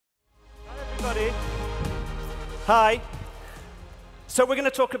everybody. Hi. So we're going to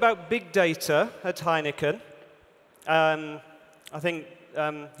talk about big data at Heineken. I think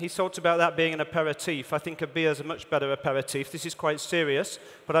he talked about that being an aperitif. I think a beer is a much better aperitif. This is quite serious,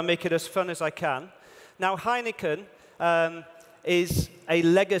 but I'll make it as fun as I can. Now, Heineken is a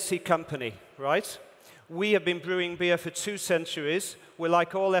legacy company, right? We have been brewing beer for 2 centuries. We're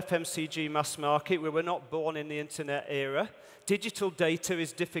like all FMCG mass market. We were not born in the internet era. Digital data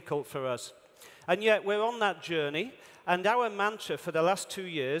is difficult for us. And yet, we're on that journey. And our mantra for the last 2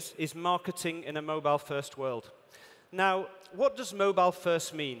 years is marketing in a mobile-first world. Now, what does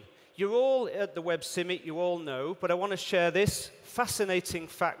mobile-first mean? You're all at the Web Summit, you all know, but I want to share this fascinating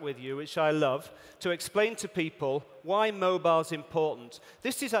fact with you, which I love, to explain to people why mobile is important.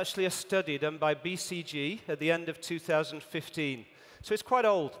 This is actually a study done by BCG at the end of 2015. So it's quite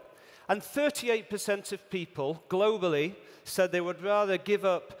old. And 38% of people globally said they would rather give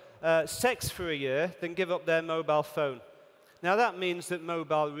up sex for a year than give up their mobile phone. Now that means that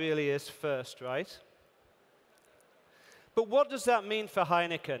mobile really is first, right? But what does that mean for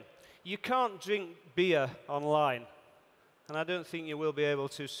Heineken? You can't drink beer online, and I don't think you will be able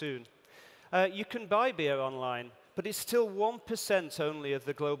to soon. You can buy beer online, but it's still 1% only of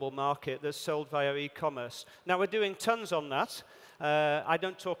the global market that's sold via e-commerce. Now we're doing tons on that. I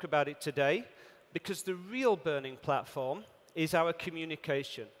don't talk about it today, because the real burning platform is our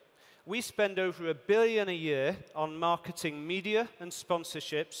communication. We spend over $1 billion a year on marketing media and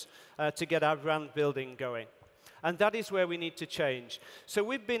sponsorships to get our brand building going. And that is where we need to change. So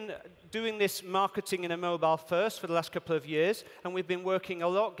we've been doing this marketing in a mobile first for the last couple of years, and we've been working a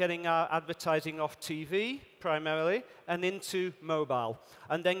lot getting our advertising off TV, primarily, and into mobile,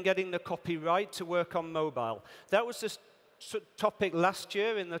 and then getting the copyright to work on mobile. That was the topic last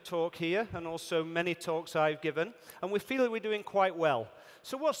year in the talk here, and also many talks I've given, and we feel that we're doing quite well.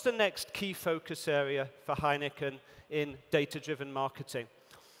 So what's the next key focus area for Heineken in data-driven marketing?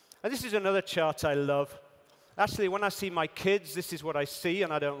 And this is another chart I love. Actually, when I see my kids, this is what I see,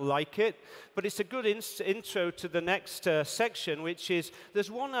 and I don't like it. But it's a good intro to the next section, which is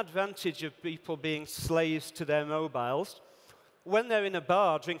there's one advantage of people being slaves to their mobiles. When they're in a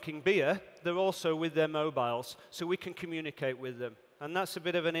bar drinking beer, they're also with their mobiles, so we can communicate with them. And that's a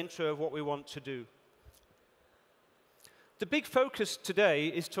bit of an intro of what we want to do. The big focus today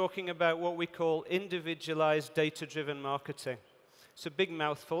is talking about what we call individualized data-driven marketing. It's a big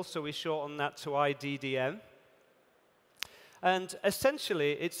mouthful, so we shorten that to IDDM. And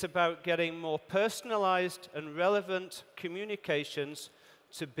essentially, it's about getting more personalized and relevant communications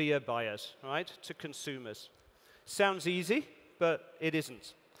to beer buyers, right? To consumers. Sounds easy, but it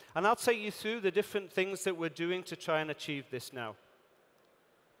isn't. And I'll take you through the different things that we're doing to try and achieve this now.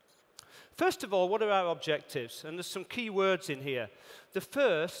 First of all, what are our objectives? And there's some key words in here. The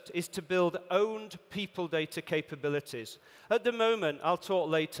first is to build owned people data capabilities. At the moment, I'll talk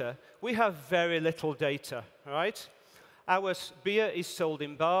later, we have very little data, right? Our beer is sold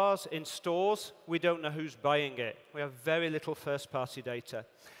in bars, in stores. We don't know who's buying it. We have very little first-party data.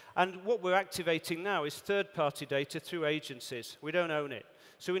 And what we're activating now is third-party data through agencies. We don't own it.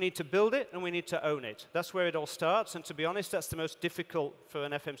 So we need to build it, and we need to own it. That's where it all starts, and to be honest, that's the most difficult for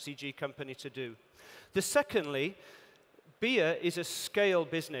an FMCG company to do. Secondly, beer is a scale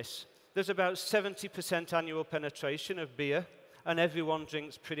business. There's about 70% annual penetration of beer, and everyone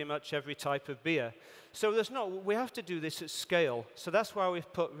drinks pretty much every type of beer. So we have to do this at scale. So that's why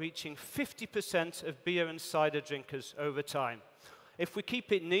we've put reaching 50% of beer and cider drinkers over time. If we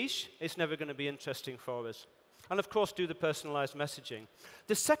keep it niche, it's never going to be interesting for us. And of course, do the personalized messaging.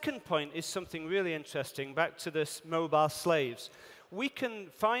 The second point is something really interesting, back to this mobile slaves. We can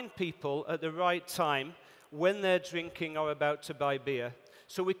find people at the right time when they're drinking or about to buy beer.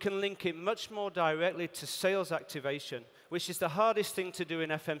 So we can link it much more directly to sales activation, which is the hardest thing to do in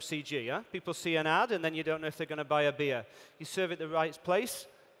FMCG. Huh? People see an ad, and then you don't know if they're going to buy a beer. You serve it the right place,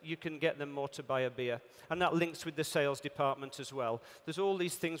 you can get them more to buy a beer. And that links with the sales department as well. There's all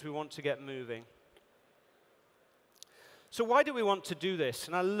these things we want to get moving. So why do we want to do this?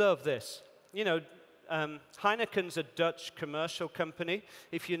 And I love this. You know, Heineken's a Dutch commercial company.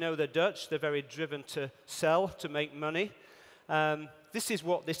 If you know the Dutch, they're very driven to sell, to make money. This is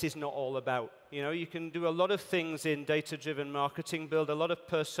what this is not all about. You know, you can do a lot of things in data-driven marketing, build a lot of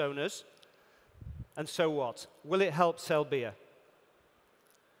personas, and so what? Will it help sell beer?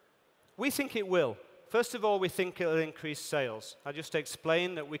 We think it will. First of all, we think it'll increase sales. I just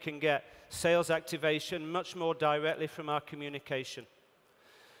explained that we can get sales activation much more directly from our communication.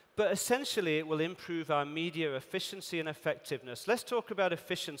 But essentially, it will improve our media efficiency and effectiveness. Let's talk about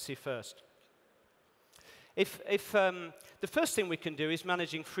efficiency first. The first thing we can do is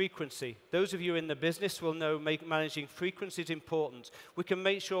managing frequency. Those of you in the business will know managing frequency is important. We can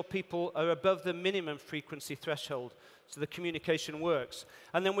make sure people are above the minimum frequency threshold so the communication works.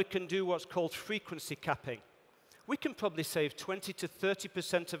 And then we can do what's called frequency capping. We can probably save 20 to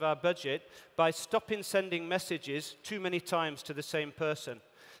 30% of our budget by stopping sending messages too many times to the same person.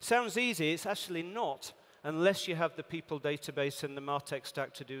 Sounds easy, it's actually not, unless you have the people database and the MarTech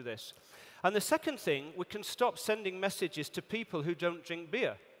stack to do this. And the second thing, we can stop sending messages to people who don't drink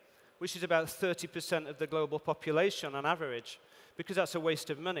beer, which is about 30% of the global population on average, because that's a waste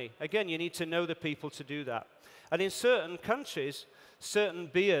of money. Again, you need to know the people to do that. And in certain countries, certain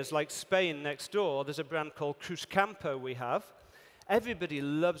beers, like Spain next door, there's a brand called Cruzcampo we have. Everybody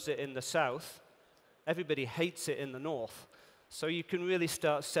loves it in the south. Everybody hates it in the north. So you can really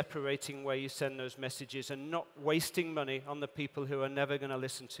start separating where you send those messages and not wasting money on the people who are never going to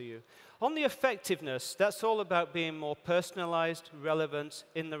listen to you. On the effectiveness, that's all about being more personalized, relevant,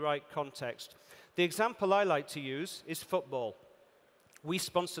 in the right context. The example I like to use is football. We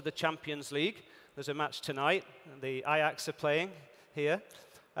sponsor the Champions League. There's a match tonight. The Ajax are playing here.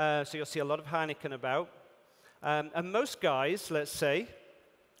 So you'll see a lot of Heineken about. And most guys, let's say,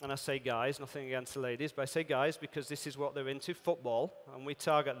 and I say guys, nothing against the ladies, but I say guys because this is what they're into, football, and we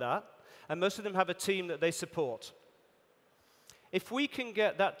target that. And most of them have a team that they support. If we can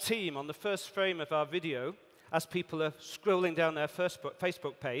get that team on the first frame of our video, as people are scrolling down their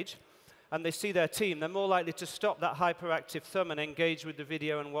Facebook page, and they see their team, they're more likely to stop that hyperactive thumb and engage with the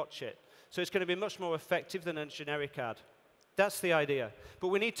video and watch it. So it's going to be much more effective than a generic ad. That's the idea. But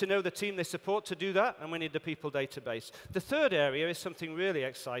we need to know the team they support to do that, and we need the people database. The third area is something really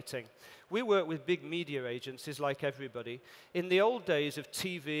exciting. We work with big media agencies like everybody. In the old days of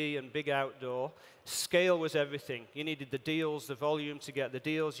TV and big outdoor, scale was everything. You needed the deals, the volume to get the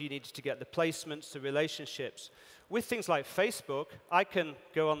deals. You needed to get the placements, the relationships. With things like Facebook, I can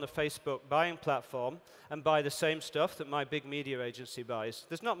go on the Facebook buying platform and buy the same stuff that my big media agency buys.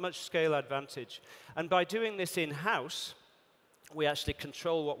 There's not much scale advantage. And by doing this in-house, we actually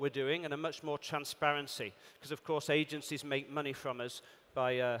control what we're doing and a much more transparency, because of course agencies make money from us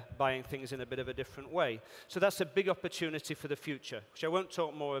by buying things in a bit of a different way. So that's a big opportunity for the future, which I won't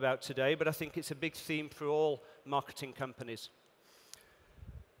talk more about today, but I think it's a big theme for all marketing companies.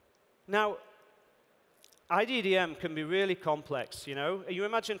 Now, IDDM can be really complex, you know. You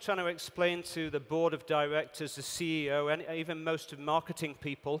imagine trying to explain to the board of directors, the CEO, and even most of marketing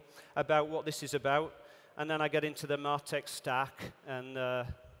people about what this is about. And then I get into the MarTech stack and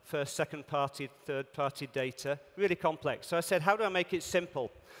first, second-party, third-party data. Really complex. So I said, how do I make it simple?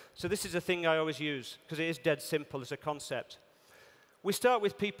 So this is a thing I always use, because it is dead simple as a concept. We start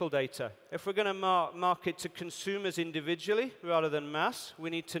with people data. If we're going to market to consumers individually rather than mass, we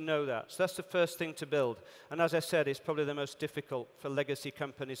need to know that. So that's the first thing to build. And as I said, it's probably the most difficult for legacy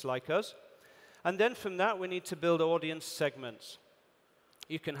companies like us. And then from that, we need to build audience segments.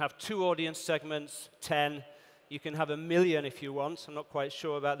 You can have 2 audience segments, 10. You can have 1 million if you want. I'm not quite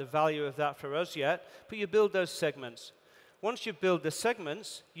sure about the value of that for us yet. But you build those segments. Once you build the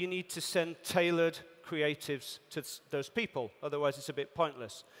segments, you need to send tailored creatives to those people. Otherwise, it's a bit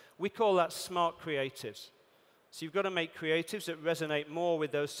pointless. We call that smart creatives. So you've got to make creatives that resonate more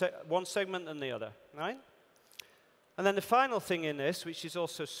with those one segment than the other, right? And then the final thing in this, which is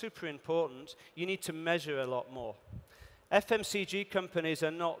also super important, you need to measure a lot more. FMCG companies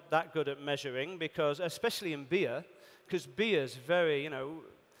are not that good at measuring, because, especially in beer, because beer is very,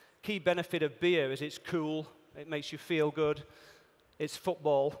 key benefit of beer is it's cool, it makes you feel good, it's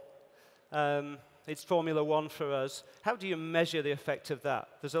football, it's Formula 1 for us. How do you measure the effect of that?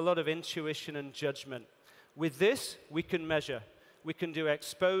 There's a lot of intuition and judgment. With this, we can measure. We can do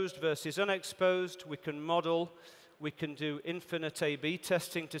exposed versus unexposed, we can model, we can do infinite A/B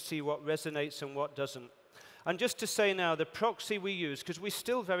testing to see what resonates and what doesn't. And just to say now, the proxy we use, because we're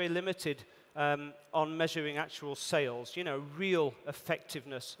still very limited on measuring actual sales, real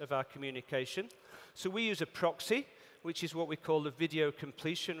effectiveness of our communication. So we use a proxy, which is what we call the video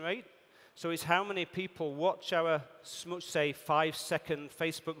completion rate. So it's how many people watch our, say, 5-second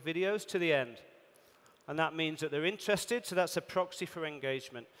Facebook videos to the end. And that means that they're interested, so that's a proxy for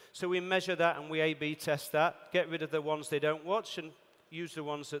engagement. So we measure that and we A/B test that, get rid of the ones they don't watch and use the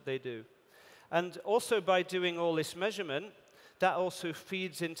ones that they do. And also by doing all this measurement, that also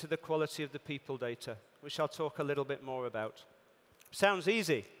feeds into the quality of the people data, which I'll talk a little bit more about. Sounds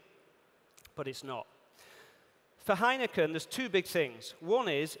easy, but it's not. For Heineken, there's 2 big things. One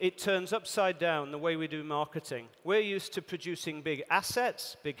is it turns upside down the way we do marketing. We're used to producing big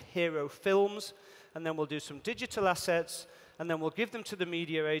assets, big hero films, and then we'll do some digital assets, and then we'll give them to the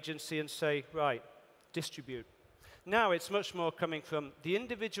media agency and say, right, distribute. Now it's much more coming from the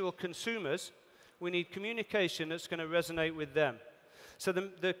individual consumers. We need communication that's going to resonate with them. So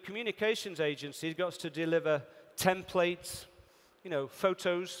the communications agency has got to deliver templates,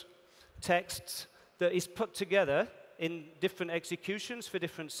 photos, texts that is put together in different executions for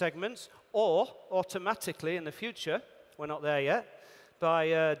different segments, or automatically in the future, we're not there yet, by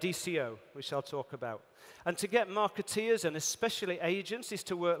DCO, which I'll talk about. And to get marketeers and especially agencies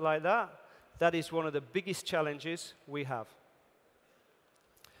to work like that, that is one of the biggest challenges we have.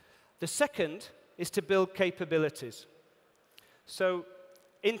 The second is to build capabilities. So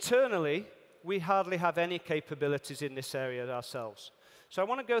internally, we hardly have any capabilities in this area ourselves. So I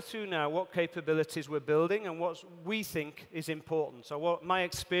want to go through now what capabilities we're building and what we think is important. So what my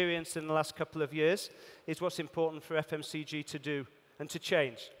experience in the last couple of years is what's important for FMCG to do and to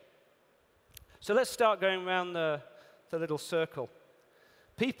change. So let's start going around the little circle.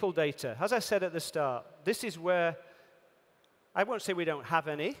 People data. As I said at the start, this is where, I won't say we don't have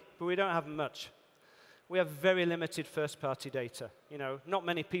any, but we don't have much. We have very limited first-party data. Not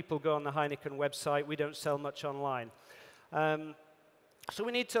many people go on the Heineken website. We don't sell much online. So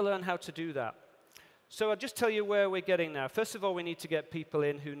we need to learn how to do that. So I'll just tell you where we're getting now. First of all, we need to get people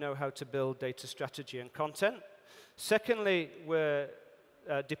in who know how to build data strategy and content. Secondly, we're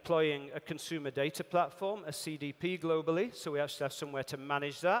deploying a consumer data platform, a CDP globally, so we actually have somewhere to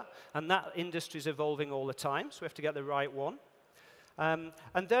manage that. And that industry is evolving all the time, so we have to get the right one.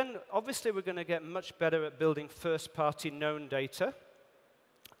 And then, obviously, we're going to get much better at building first-party known data.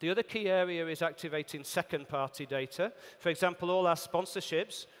 The other key area is activating second-party data. For example, all our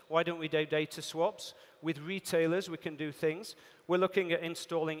sponsorships, why don't we do data swaps? With retailers, we can do things. We're looking at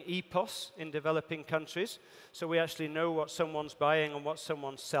installing EPOS in developing countries, so we actually know what someone's buying and what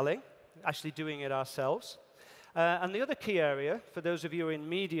someone's selling, actually doing it ourselves. And the other key area, for those of you in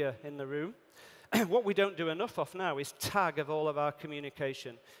media in the room, what we don't do enough of now is tag of all of our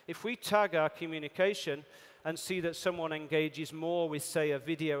communication. If we tag our communication and see that someone engages more with, say, a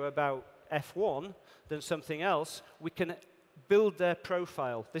video about F1 than something else, we can build their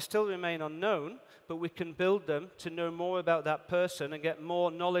profile. They still remain unknown, but we can build them to know more about that person and get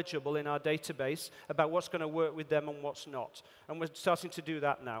more knowledgeable in our database about what's going to work with them and what's not. And we're starting to do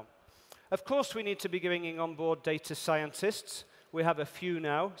that now. Of course, we need to be bringing on board data scientists. We have a few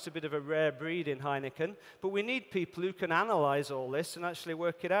now. It's a bit of a rare breed in Heineken. But we need people who can analyze all this and actually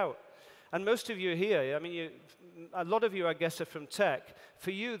work it out. And most of you here, a lot of you, I guess, are from tech.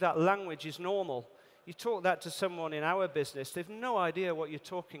 For you, that language is normal. You talk that to someone in our business, they've no idea what you're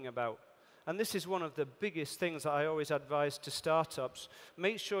talking about. And this is one of the biggest things that I always advise to startups.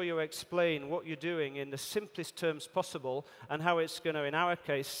 Make sure you explain what you're doing in the simplest terms possible and how it's going to, in our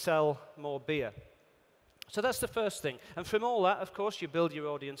case, sell more beer. So that's the first thing. And from all that, of course, you build your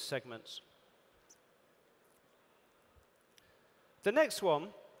audience segments. The next one,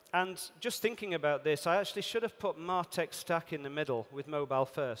 and just thinking about this, I actually should have put MarTech stack in the middle with mobile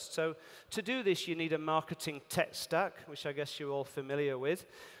first. So to do this, you need a marketing tech stack, which I guess you're all familiar with.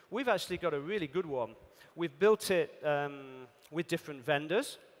 We've actually got a really good one. We've built it with different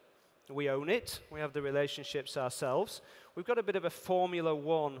vendors. We own it. We have the relationships ourselves. We've got a bit of a Formula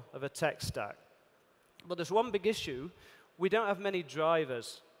One of a tech stack. But there's one big issue. We don't have many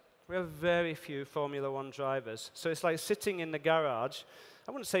drivers. We have very few Formula One drivers. So it's like sitting in the garage.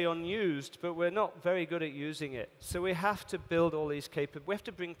 I wouldn't say unused, but we're not very good at using it. So we have to build all these capabilities. We have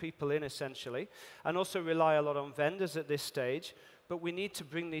to bring people in, essentially, and also rely a lot on vendors at this stage. But we need to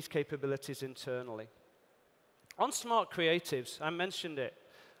bring these capabilities internally. On smart creatives, I mentioned it.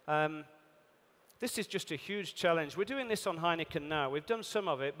 This is just a huge challenge. We're doing this on Heineken now. We've done some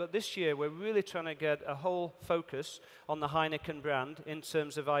of it, but this year we're really trying to get a whole focus on the Heineken brand in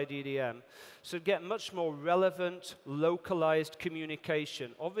terms of IDDM. So get much more relevant, localized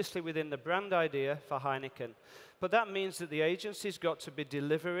communication, obviously within the brand idea for Heineken. But that means that the agency's got to be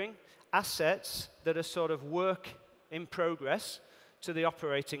delivering assets that are sort of work in progress to the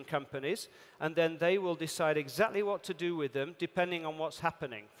operating companies, and then they will decide exactly what to do with them depending on what's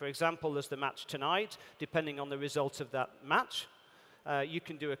happening. For example, there's the match tonight. Depending on the result of that match, you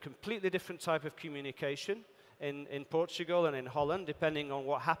can do a completely different type of communication in Portugal and in Holland, depending on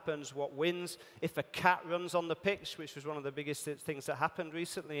what happens, what wins. If a cat runs on the pitch, which was one of the biggest things that happened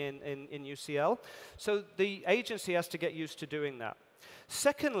recently in UCL. So the agency has to get used to doing that.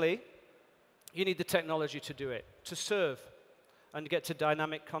 Secondly, you need the technology to do it, to serve and get to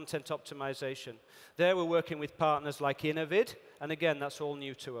dynamic content optimization. There we're working with partners like Innovid, and again, that's all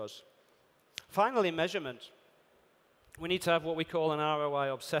new to us. Finally, measurement. We need to have what we call an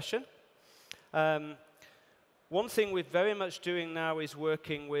ROI obsession. One thing we're very much doing now is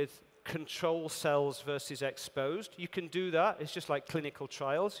working with control cells versus exposed. You can do that. It's just like clinical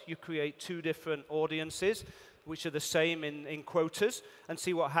trials. You create two different audiences, which are the same in quotas, and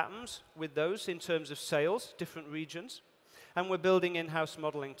see what happens with those in terms of sales, different regions. And we're building in-house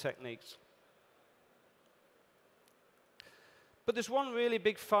modeling techniques. But there's one really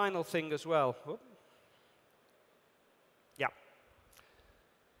big final thing as well. Yeah.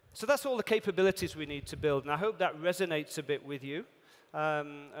 So that's all the capabilities we need to build, and I hope that resonates a bit with you.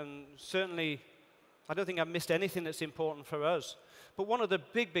 And certainly, I don't think I've missed anything that's important for us. But one of the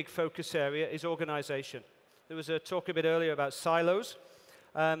big focus area is organization. There was a talk a bit earlier about silos.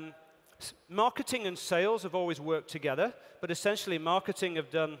 Marketing and sales have always worked together, but essentially marketing have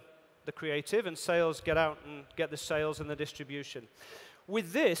done the creative, and sales get out and get the sales and the distribution.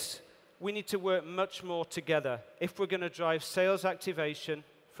 With this, we need to work much more together if we're going to drive sales activation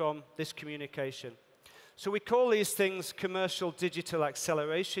from this communication. So we call these things commercial digital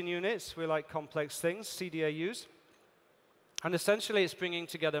acceleration units. We like complex things, CDAUs. And essentially, it's bringing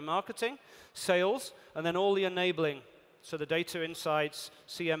together marketing, sales, and then all the enabling. So the data insights,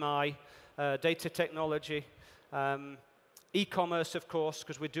 CMI, data technology, e-commerce, of course,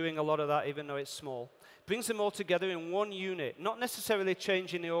 because we're doing a lot of that, even though it's small. Brings them all together in one unit, not necessarily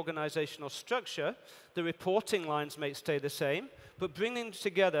changing the organizational structure. The reporting lines may stay the same, but bringing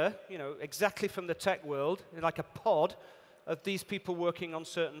together, exactly from the tech world, like a pod of these people working on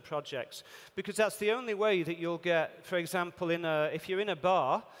certain projects. Because that's the only way that you'll get, for example, if you're in a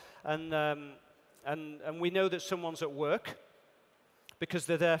bar and we know that someone's at work because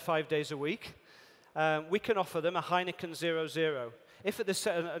they're there 5 days a week, we can offer them a Heineken 00. If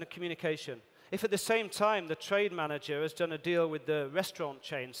at a communication. If at the same time the trade manager has done a deal with the restaurant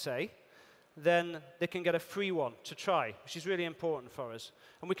chain, say, then they can get a free one to try, which is really important for us.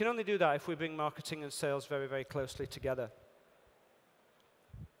 And we can only do that if we bring marketing and sales very closely together.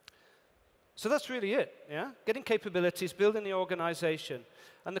 So that's really it, yeah? Getting capabilities, building the organization.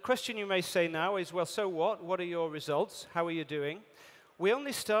 And the question you may say now is, well, so what? What are your results? How are you doing? We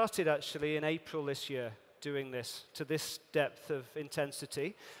only started, actually, in April this year doing this to this depth of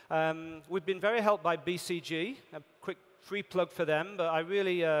intensity. We've been very helped by BCG, a quick free plug for them, but I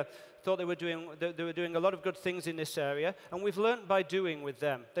really thought they were doing a lot of good things in this area, and we've learned by doing with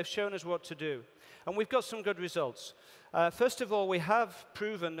them. They've shown us what to do, and we've got some good results. First of all, we have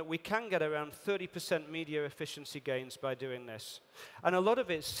proven that we can get around 30% media efficiency gains by doing this. And a lot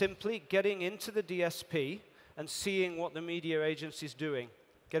of it's simply getting into the DSP and seeing what the media agency is doing,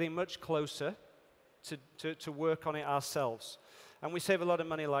 getting much closer to work on it ourselves. And we save a lot of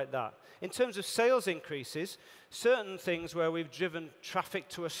money like that. In terms of sales increases, certain things where we've driven traffic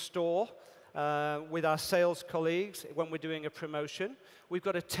to a store with our sales colleagues when we're doing a promotion, we've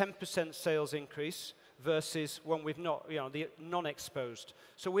got a 10% sales increase versus when we've not, the non-exposed.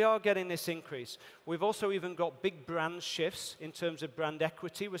 So we are getting this increase. We've also even got big brand shifts in terms of brand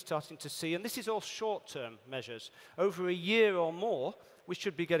equity we're starting to see, and this is all short-term measures. Over a year or more, we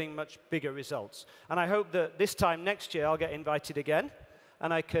should be getting much bigger results. And I hope that this time next year I'll get invited again,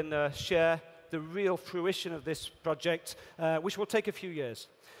 and I can share the real fruition of this project, which will take a few years.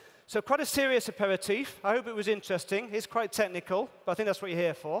 So quite a serious aperitif. I hope it was interesting. It's quite technical, but I think that's what you're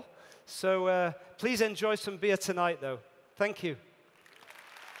here for. So please enjoy some beer tonight, though. Thank you.